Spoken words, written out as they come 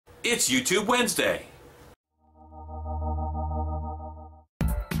It's YouTube Wednesday.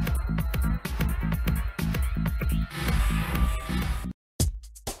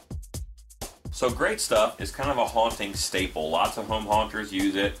 So Great Stuff is kind of a haunting staple. Lots of home haunters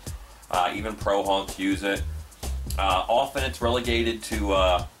use it. Even pro haunts use it. Often it's relegated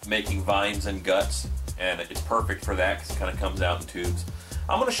to making vines and guts, and it's perfect for that because it kind of comes out in tubes.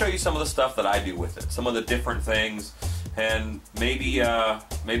 I'm going to show you some of the stuff that I do with it, some of the different things, and maybe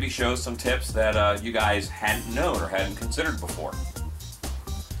show some tips that you guys hadn't known or hadn't considered before.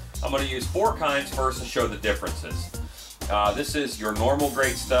 I'm going to use 4 kinds first to show the differences. This is your normal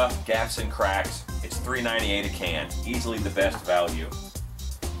Great Stuff, gaps and cracks. It's $3.98 a can, easily the best value.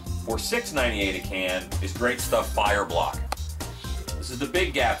 For $6.98 a can is Great Stuff Fire Block. This is the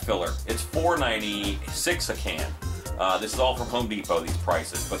big gap filler. It's $4.96 a can. This is all from Home Depot, these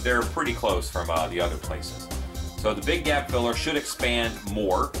prices, but they're pretty close from the other places. So the big gap filler should expand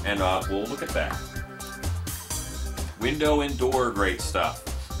more, and we'll look at that. Window and door Great Stuff.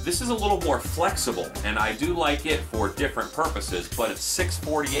 This is a little more flexible, and I do like it for different purposes, but it's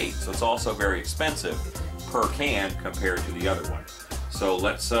 $6.48, so it's also very expensive per can compared to the other one. So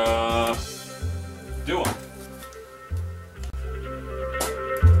let's do them.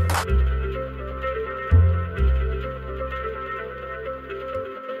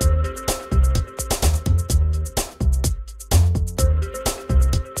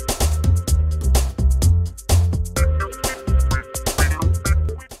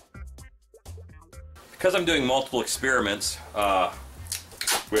 Because I'm doing multiple experiments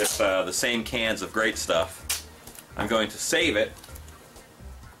with the same cans of Great Stuff, I'm going to save it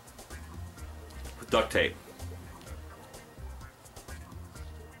with duct tape.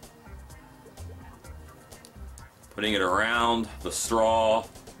 Putting it around the straw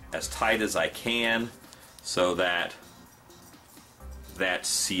as tight as I can so that that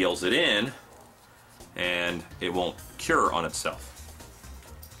seals it in and it won't cure on itself.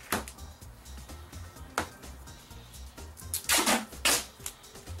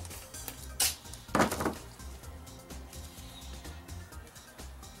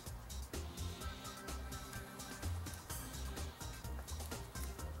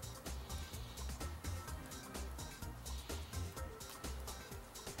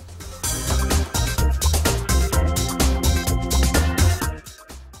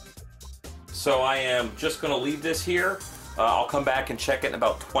 So I am just going to leave this here. I'll come back and check it in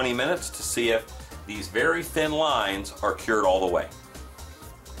about 20 minutes to see if these very thin lines are cured all the way.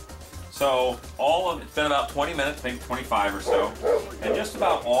 So it's been about 20 minutes, maybe 25 or so, and just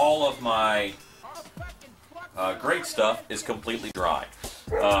about all of my Great Stuff is completely dry,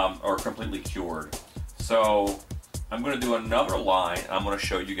 or completely cured. So I'm going to do another line, and I'm going to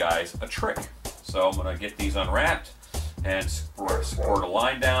show you guys a trick. So I'm going to get these unwrapped and squirt a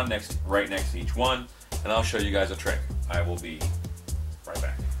line down right next to each one, and I'll show you guys a trick. I will be right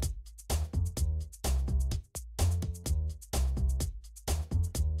back.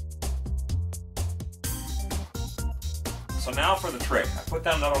 So now for the trick. I put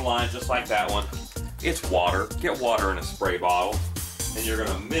down another line just like that one. It's water. Get water in a spray bottle, and you're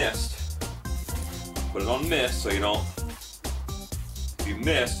going to mist. Put it on mist so you don't, if you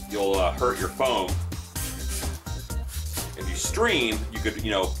mist, you'll hurt your foam. If you stream, you could,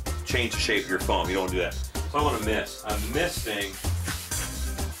 change the shape of your foam. You don't want to do that. So I want to mist. I'm misting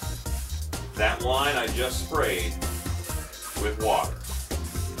that line I just sprayed with water.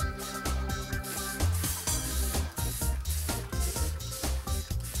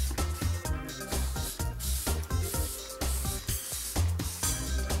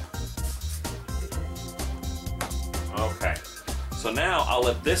 Okay. So now I'll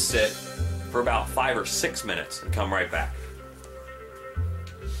let this sit for about 5 or 6 minutes and come right back.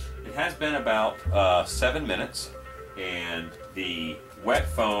 It has been about 7 minutes, and the wet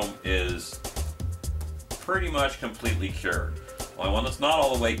foam is pretty much completely cured. The only one that's not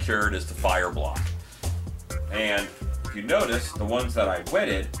all the way cured is the Fire Block. And if you notice, the ones that I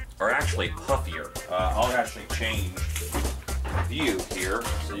wetted are actually puffier. I'll actually change the view here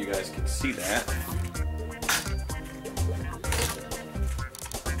so you guys can see that.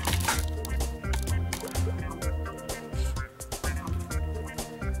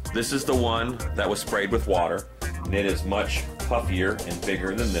 This is the one that was sprayed with water, and it is much puffier and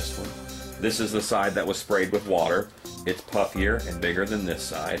bigger than this one. This is the side that was sprayed with water. It's puffier and bigger than this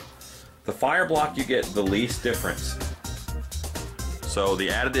side. The Fire Block, you get the least difference. So the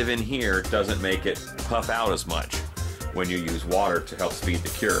additive in here doesn't make it puff out as much when you use water to help speed the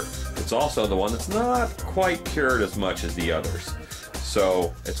cure. It's also the one that's not quite cured as much as the others.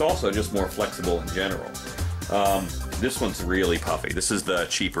 So it's also just more flexible in general. This one's really puffy. This is the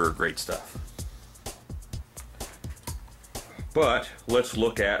cheaper Great Stuff. But let's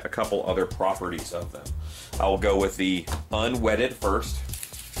look at a couple other properties of them. I will go with the unwetted first.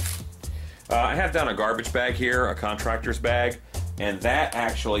 I have down a garbage bag here, a contractor's bag, and that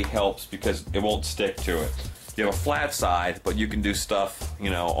actually helps because it won't stick to it. You have a flat side, but you can do stuff, you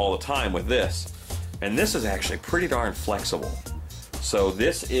know, all the time with this. And this is actually pretty darn flexible. So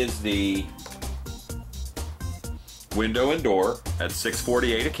this is the window and door at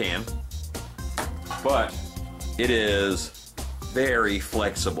 $6.48 a can, but it is very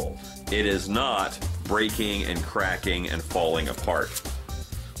flexible. It is not breaking and cracking and falling apart.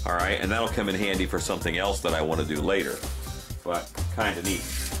 All right, and that'll come in handy for something else that I want to do later, but kind of neat.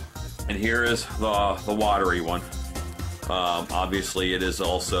 And here is the watery one. Obviously, it is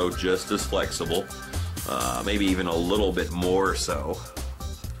also just as flexible, maybe even a little bit more so,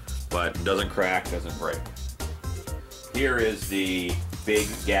 but doesn't crack, doesn't break. Here is the Big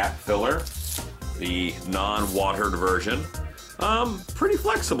Gap Filler, the non-watered version. Pretty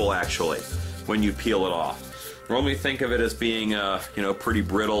flexible actually when you peel it off. Normally think of it as being, you know, pretty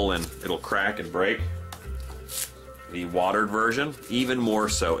brittle and it'll crack and break. The watered version, even more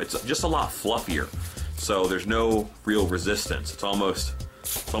so. It's just a lot fluffier, so there's no real resistance. It's almost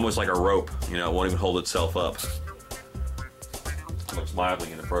like a rope. You know, it won't even hold itself up. Looks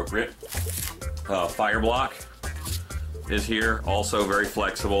mildly inappropriate. Fire block is here, also very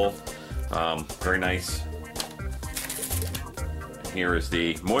flexible, very nice. And here is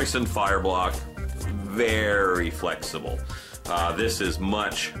the moistened fire block, very flexible. This is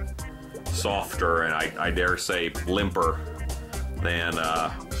much softer and I dare say limper than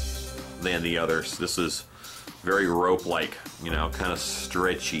the others. This is very rope-like, you know, kind of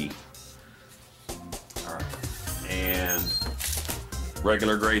stretchy. All right, and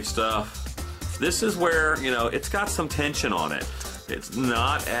regular Great Stuff. This is where, you know, it's got some tension on it. It's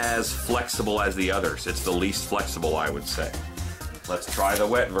not as flexible as the others. It's the least flexible, I would say. Let's try the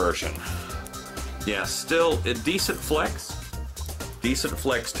wet version. Yeah, still a decent flex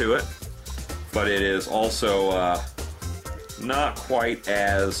to it, but it is also not quite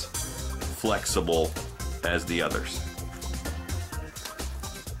as flexible as the others.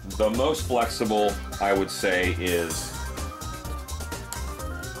 The most flexible, I would say, is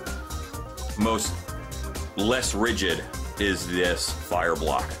less rigid is this fire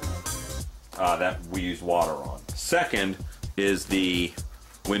block that we use water on. Second is the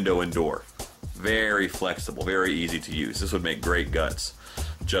window and door. Very flexible, very easy to use. This would make great guts,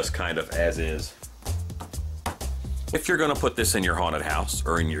 just kind of as is. If you're going to put this in your haunted house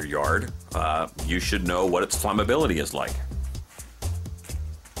or in your yard, you should know what its flammability is like.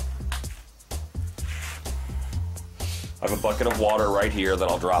 I have a bucket of water right here that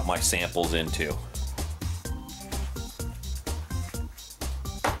I'll drop my samples into.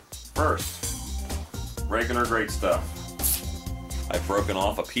 First, regular Great Stuff. I've broken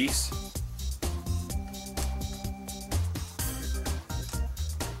off a piece.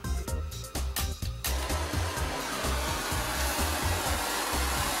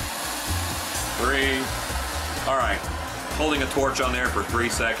 Three. All right, holding a torch on there for 3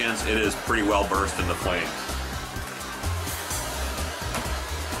 seconds, it is pretty well burst into flames.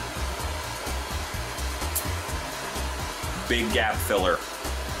 Big Gap Filler.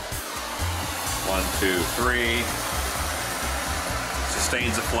 1, 2, 3.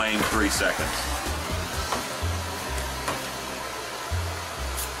 Sustains a flame 3 seconds.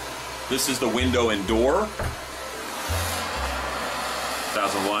 This is the window and door.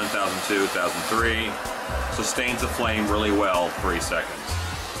 1001, 1002, 1003. Sustains the flame really well 3 seconds.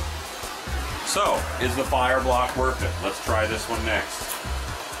 So, is the fire block worth it? Let's try this one next.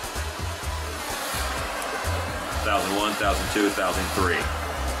 1001, 1002, 1003.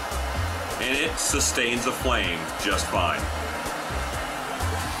 And it sustains a flame just fine.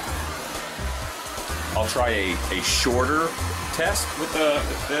 I'll try a shorter test with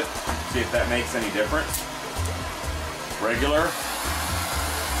it, see if that makes any difference. Regular.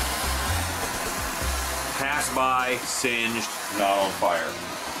 Pass by, singed, not on fire.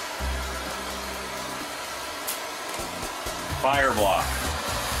 Fire block.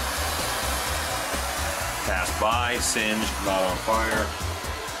 Pass by, singed, not on fire.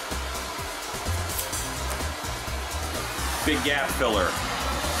 Big Gap Filler.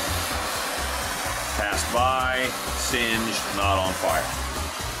 Pass by, singed, not on fire.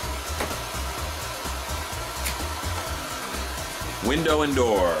 Window and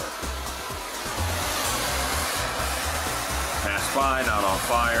door. Pass by, not on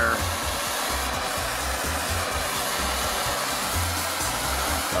fire.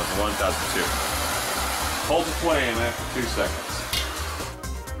 1001, 1002. Hold the flame after 2 seconds.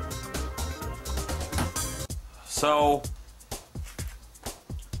 So,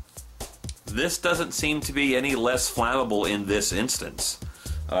 this doesn't seem to be any less flammable in this instance.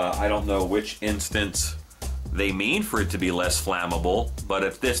 I don't know which instance they mean for it to be less flammable, but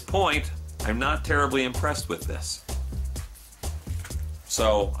at this point, I'm not terribly impressed with this.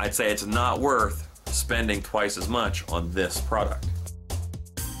 So, I'd say it's not worth spending twice as much on this product.